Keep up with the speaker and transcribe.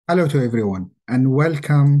Hello to everyone and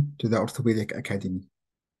welcome to the Orthopedic Academy.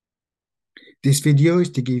 This video is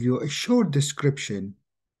to give you a short description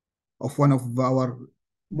of one of our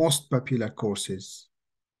most popular courses.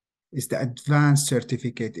 It's the Advanced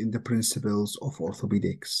Certificate in the Principles of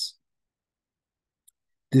Orthopedics.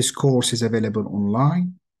 This course is available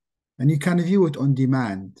online and you can view it on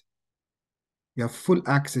demand. You have full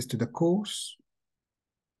access to the course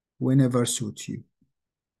whenever suits you.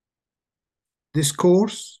 This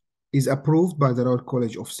course is approved by the Royal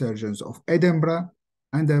College of Surgeons of Edinburgh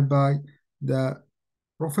and by the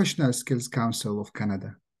Professional Skills Council of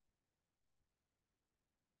Canada.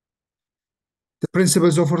 The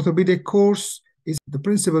Principles of Orthopedic course is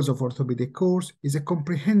a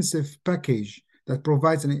comprehensive package that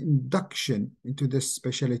provides an induction into the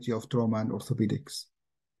specialty of trauma and orthopedics.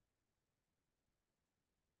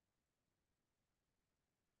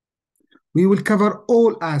 We will cover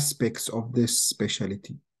all aspects of this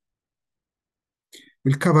specialty.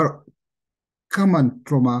 We'll cover common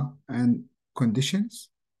trauma and conditions,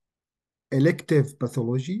 elective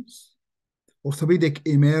pathologies, orthopedic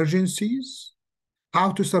emergencies,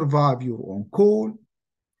 how to survive your own call.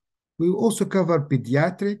 We will also cover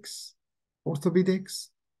pediatrics, orthopedics,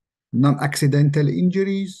 non-accidental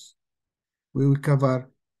injuries. We will cover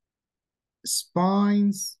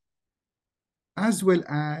spines, as well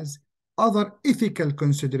as other ethical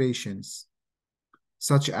considerations,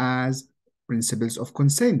 such as principles of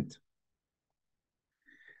consent.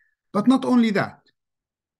 But not only that,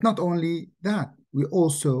 we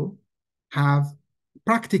also have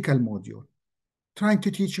practical module trying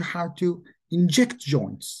to teach you how to inject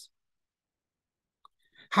joints,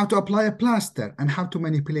 how to apply a plaster, and how to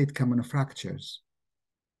manipulate common fractures.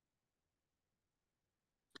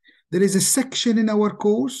 There is a section in our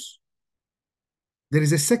course, there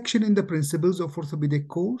is a section in the Principles of Orthopedic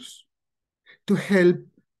course to help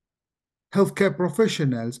healthcare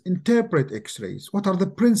professionals interpret X-rays. What are the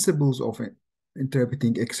principles of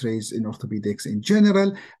interpreting X-rays in orthopedics in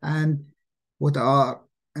general, and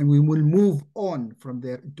we will move on from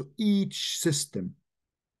there into each system,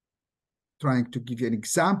 trying to give you an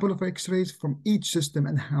example of X-rays from each system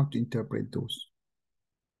and how to interpret those.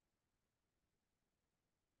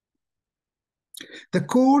 The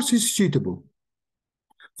course is suitable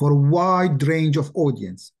for a wide range of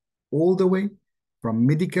audience, all the way from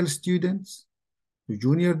medical students to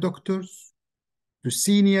junior doctors to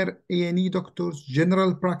senior A&E doctors,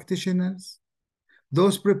 general practitioners,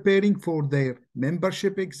 those preparing for their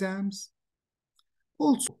membership exams,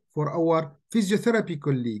 also for our physiotherapy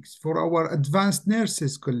colleagues, for our advanced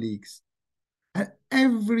nurses colleagues, and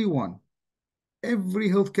everyone, every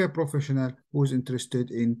healthcare professional who is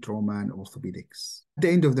interested in trauma and orthopedics. At the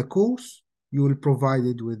end of the course, you will be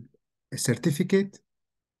provided with a certificate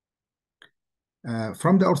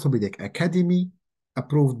from the Orthopedic Academy,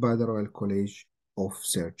 approved by the Royal College of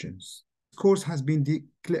Surgeons. This course has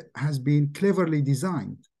been cleverly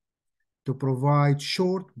designed to provide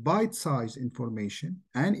short, bite-sized information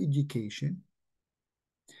and education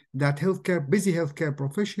that busy healthcare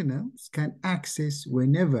professionals can access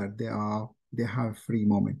whenever they have free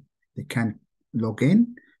moment. They can log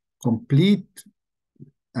in, complete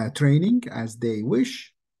training as they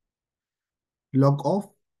wish, log off,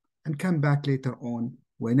 and come back later on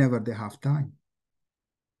whenever they have time.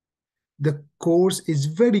 The course is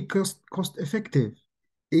very cost effective.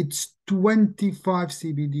 It's 25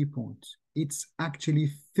 CPD points. It's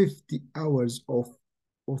actually 50 hours of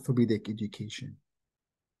orthopedic education.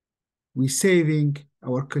 We're saving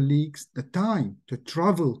our colleagues the time to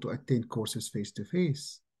travel to attend courses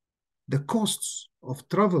face-to-face. The costs of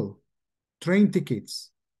travel, train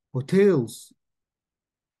tickets, hotels,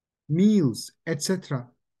 meals, etc.,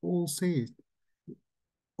 all saved.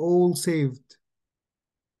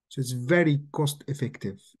 So it's very cost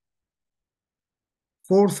effective.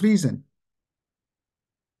 Fourth reason,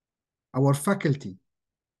 our faculty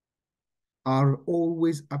are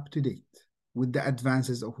always up to date with the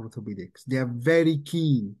advances of orthopedics. They are very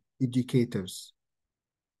keen educators.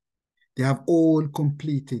 They have all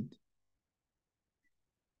completed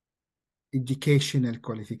educational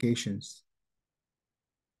qualifications.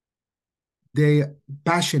 They are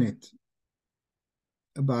passionate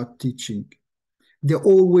about teaching. They're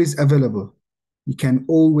always available. You can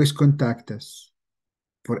always contact us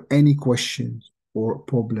for any questions or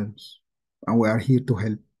problems, and we are here to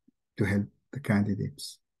help the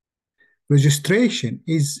candidates. Registration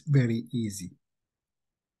is very easy.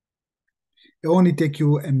 It only takes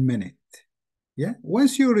you a minute. Yeah.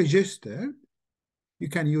 Once you register, you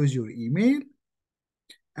can use your email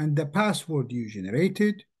and the password you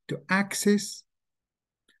generated to access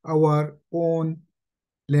our own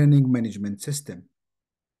learning management system.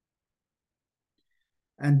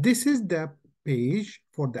 And this is the page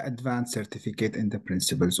for the advanced certificate in the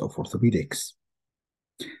principles of orthopedics.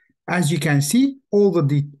 As you can see, all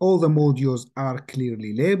the modules are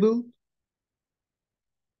clearly labeled.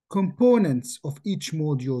 Components of each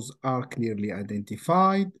modules are clearly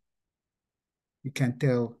identified. You can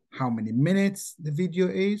tell how many minutes the video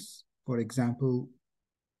is. For example,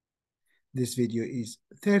 this video is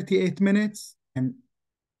 38 minutes, and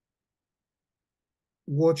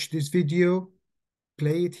watch this video,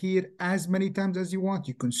 play it here as many times as you want.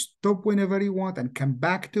 You can stop whenever you want and come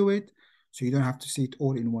back to it, so you don't have to see it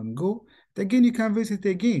all in one go. Again, you can visit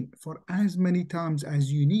again for as many times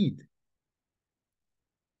as you need.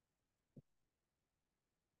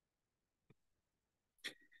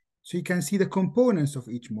 So you can see the components of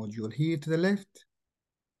each module here to the left.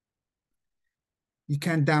 You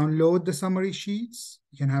can download the summary sheets.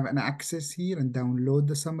 You can have an access here and download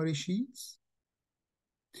the summary sheets.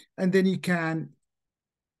 And then you can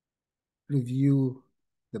review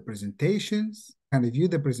the presentations. You can review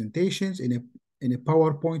the presentations in a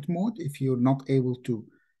PowerPoint mode if you're not able to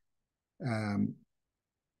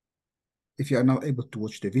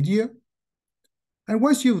watch the video. And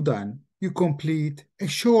once you've done, you complete a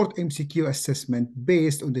short MCQ assessment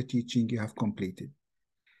based on the teaching you have completed.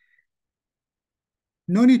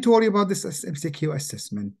 No need to worry about this MCQ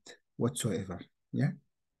assessment whatsoever. Yeah,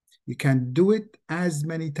 you can do it as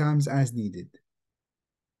many times as needed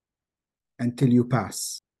until you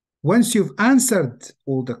pass. Once you've answered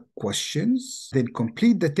all the questions, then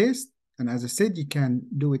complete the test. And as I said, you can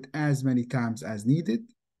do it as many times as needed.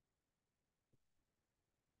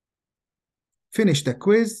 Finish the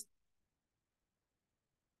quiz.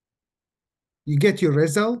 You get your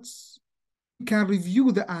results. You can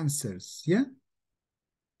review the answers. Yeah.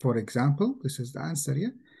 For example, this is the answer, yeah?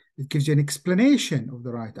 It gives you an explanation of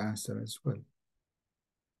the right answer as well.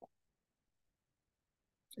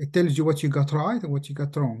 It tells you what you got right and what you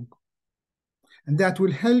got wrong. And that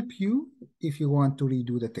will help you if you want to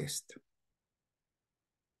redo the test.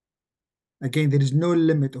 Again, there is no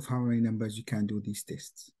limit of how many numbers you can do these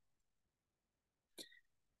tests.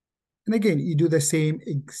 And again, you do the same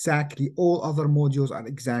exactly. All other modules are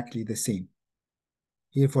exactly the same.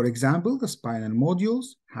 Here, for example, the spinal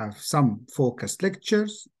modules have some focused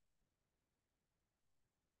lectures,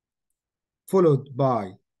 followed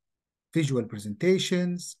by visual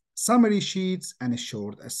presentations, summary sheets, and a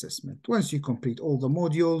short assessment. Once you complete all the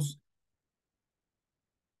modules,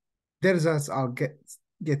 the results are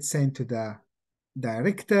get sent to the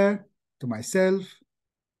director, to myself,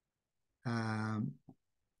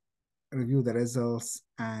 review the results,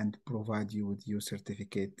 and provide you with your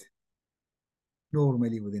certificate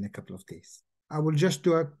normally within a couple of days. I will just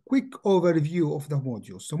do a quick overview of the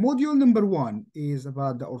modules. So module number 1 is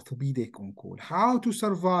about the orthopedic on-call. How to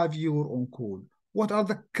survive your on-call. What are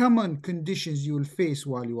the common conditions you will face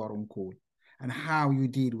while you are on-call and how you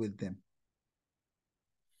deal with them.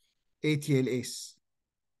 ATLS,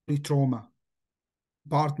 trauma,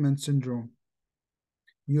 compartment syndrome,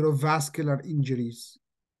 neurovascular injuries,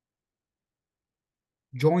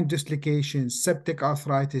 joint dislocations, septic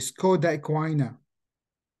arthritis, coda equina,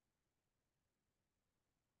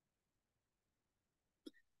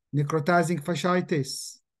 necrotizing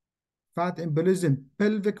fasciitis, fat embolism,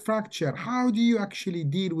 pelvic fracture. How do you actually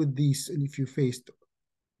deal with these if you faced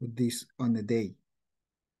with this on a day?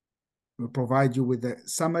 We'll provide you with a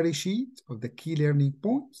summary sheet of the key learning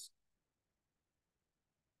points,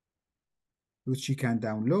 which you can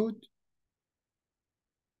download.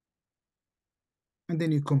 And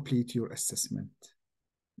then you complete your assessment.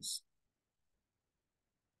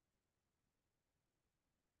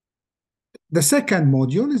 The second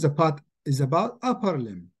module is about upper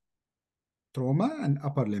limb trauma and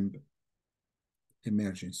upper limb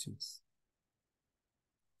emergencies.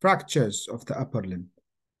 Fractures of the upper limb,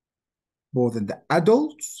 both in the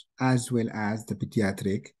adults as well as the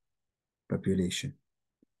pediatric population.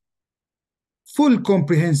 Full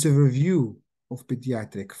comprehensive review of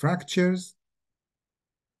pediatric fractures.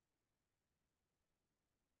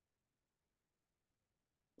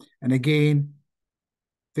 And again,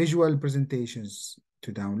 visual presentations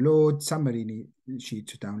to download, summary sheet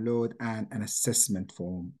to download, and an assessment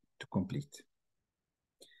form to complete.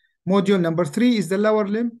 Module number 3 is the lower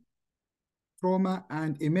limb trauma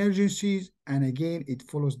and emergencies. And again, it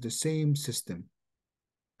follows the same system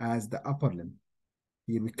as the upper limb.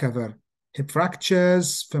 Here we cover hip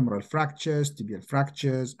fractures, femoral fractures, tibial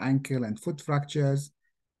fractures, ankle and foot fractures,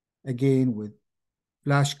 again with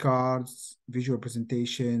flashcards, visual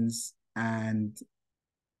presentations, and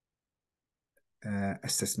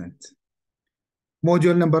assessment.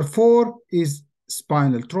 Module number 4 is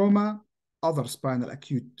spinal trauma, other spinal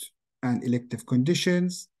acute and elective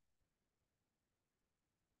conditions.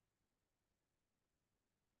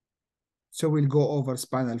 So we'll go over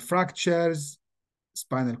spinal fractures,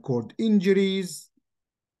 spinal cord injuries,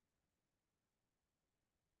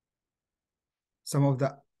 some of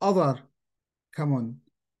the other common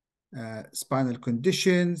spinal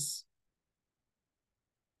conditions.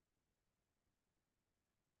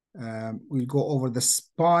 We'll go over the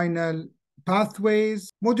spinal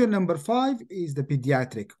pathways. Module number 5 is the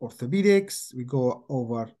pediatric orthopedics. We go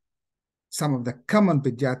over some of the common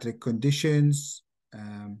pediatric conditions,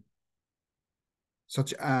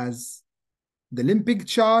 such as the limping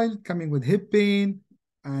child coming with hip pain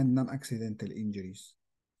and non-accidental injuries.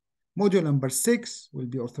 Module number 6 will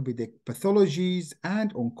be orthopedic pathologies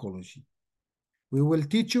and oncology. We will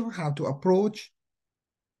teach you how to approach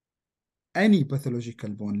any pathological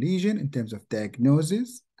bone lesion in terms of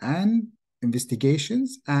diagnosis and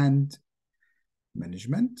investigations and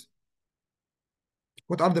management.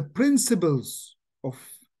 What are the principles of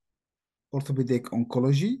orthopedic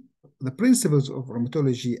oncology? The principles of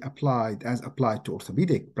rheumatology applied to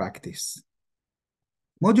orthopedic practice.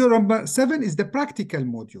 Module number 7 is the practical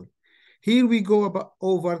module. Here we go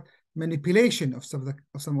over manipulation of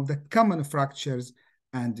some of the common fractures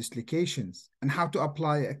and dislocations and how to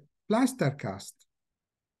apply a plaster cast.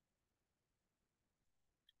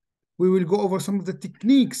 We will go over some of the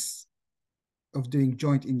techniques of doing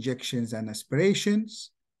joint injections and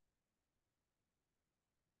aspirations.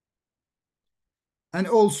 And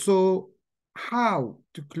also how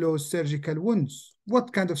to close surgical wounds.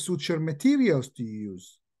 What kind of suture materials do you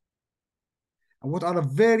use? And what are the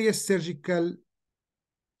various surgical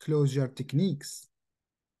closure techniques?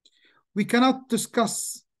 We cannot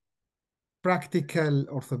discuss practical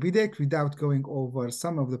orthopedic without going over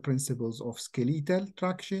some of the principles of skeletal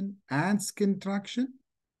traction and skin traction,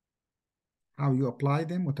 how you apply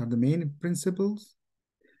them, what are the main principles.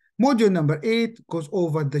 Module number 8 goes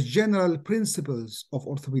over the general principles of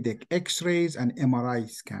orthopedic X-rays and MRI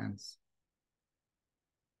scans.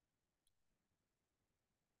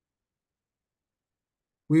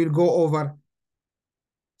 We will go over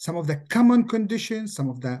some of the common conditions, some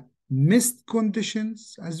of the missed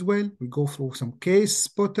conditions as well. We go through some case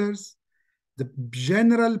spotters, the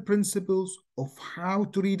general principles of how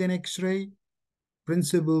to read an X-ray,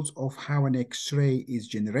 principles of how an X-ray is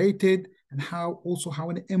generated, and also how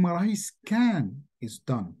an MRI scan is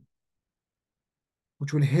done,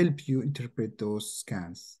 which will help you interpret those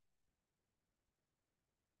scans.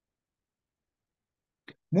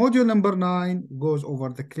 Module number 9 goes over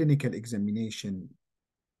the clinical examination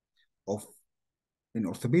in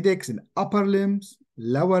orthopedics in upper limbs,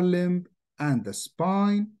 lower limb, and the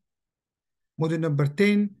spine. Module number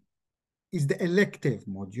 10 is the elective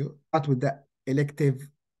module, but with the elective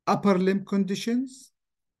upper limb conditions.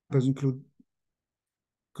 Those include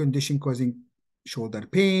condition causing shoulder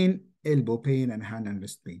pain, elbow pain, and hand and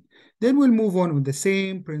wrist pain. Then we'll move on with the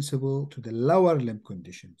same principle to the lower limb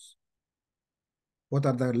conditions. What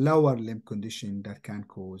are the lower limb conditions that can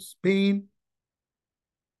cause pain?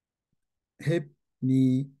 Hip,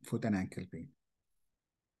 knee, foot, and ankle pain.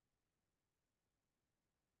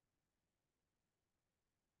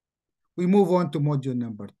 We move on to module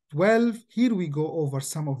number 12. Here we go over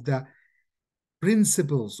some of the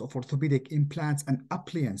principles of orthopedic implants and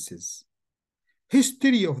appliances.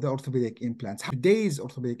 History of the orthopedic implants. How today's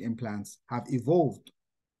orthopedic implants have evolved.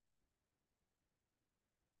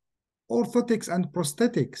 Orthotics and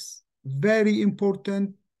prosthetics. Very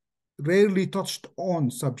important, rarely touched on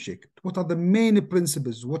subject. What are the main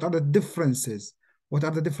principles? What are the differences? What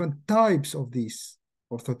are the different types of these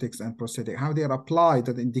orthotics and prosthetics? How they are applied,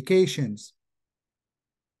 the indications.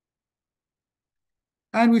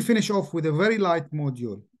 And we finish off with a very light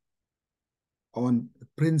module on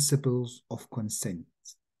principles of consent.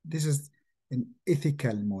 This is an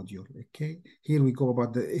ethical module, okay? Here we go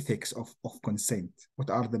about the ethics of consent. What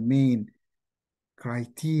are the main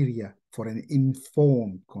criteria for an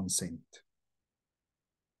informed consent?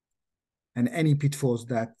 And any pitfalls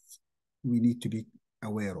that we need to be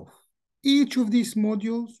aware of. Each of these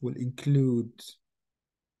modules will include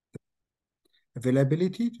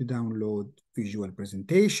availability to download visual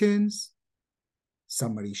presentations,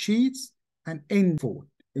 summary sheets, and end-for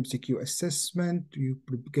MCQ assessment. You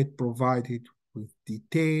get provided with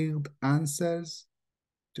detailed answers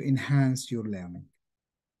to enhance your learning.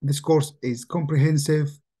 This course is comprehensive.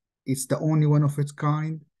 It's the only one of its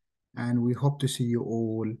kind, and we hope to see you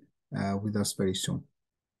all with us very soon.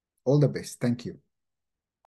 All the best. Thank you.